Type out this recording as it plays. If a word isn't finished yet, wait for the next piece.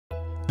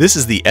This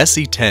is the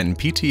SE10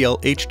 PTL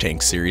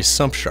H-Tank series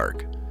sump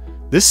shark.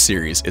 This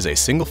series is a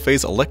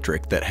single-phase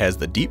electric that has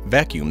the deep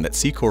vacuum that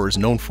CECOR is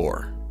known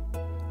for.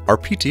 Our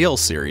PTL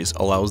series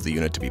allows the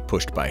unit to be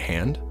pushed by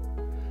hand,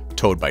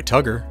 towed by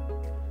tugger,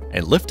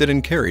 and lifted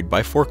and carried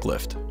by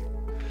forklift.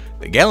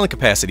 The gallon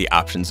capacity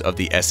options of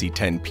the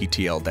SE10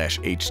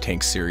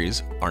 PTL-H-Tank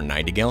series are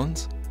 90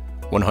 gallons,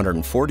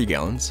 140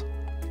 gallons,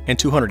 and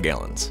 200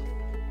 gallons.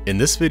 In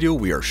this video,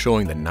 we are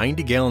showing the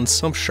 90-gallon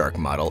sump shark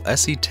model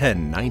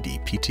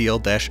SE10-90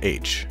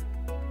 PTL-H.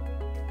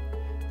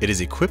 It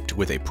is equipped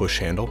with a push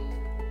handle,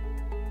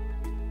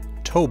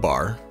 tow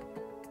bar,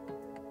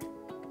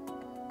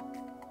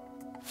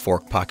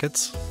 fork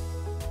pockets,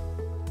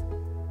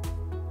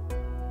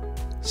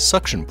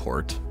 suction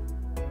port,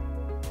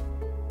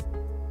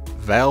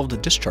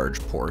 valved discharge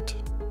port,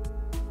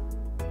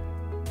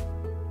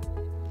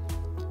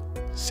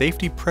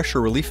 safety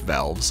pressure relief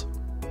valves,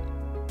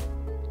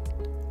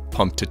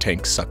 pump to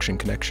tank suction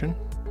connection,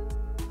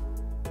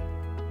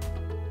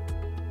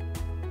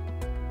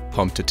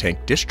 pump to tank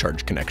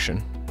discharge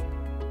connection,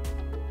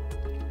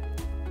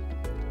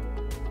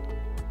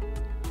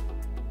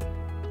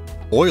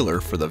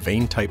 oiler for the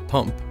vane type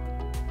pump,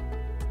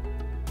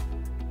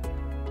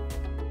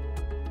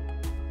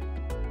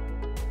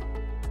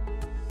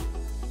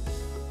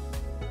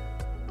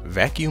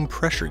 vacuum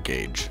pressure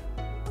gauge,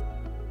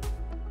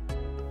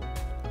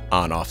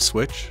 on-off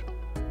switch,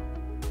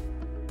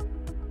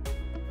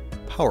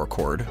 power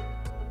cord,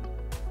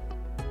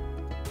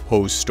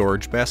 hose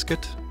storage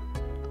basket,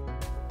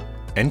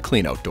 and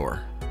cleanout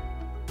door.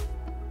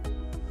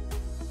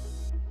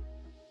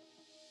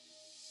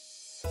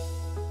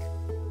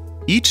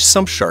 Each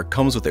sump shark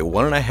comes with a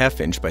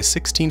 1.5 inch by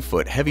 16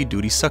 foot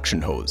heavy-duty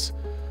suction hose.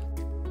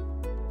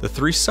 The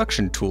three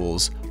suction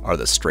tools are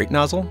the straight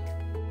nozzle,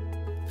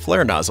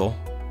 flare nozzle,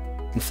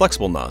 and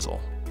flexible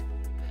nozzle.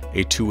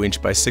 A 2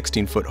 inch by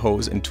 16 foot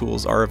hose and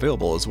tools are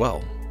available as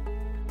well.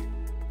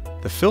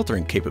 The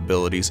filtering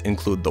capabilities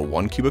include the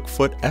 1 cubic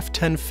foot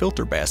F10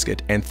 filter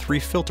basket and 3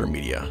 filter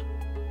media.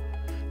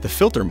 The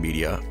filter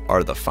media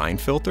are the fine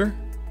filter,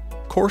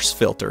 coarse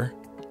filter,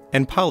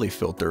 and poly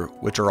filter,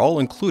 which are all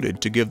included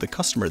to give the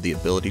customer the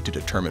ability to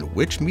determine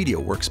which media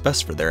works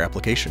best for their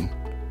application.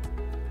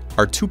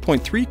 Our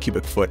 2.3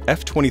 cubic foot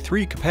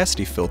F23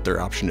 capacity filter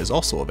option is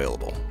also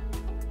available.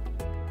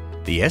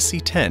 The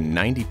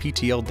SE10-90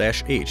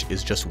 PTL-H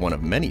is just one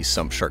of many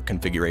sump shark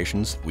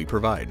configurations we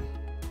provide.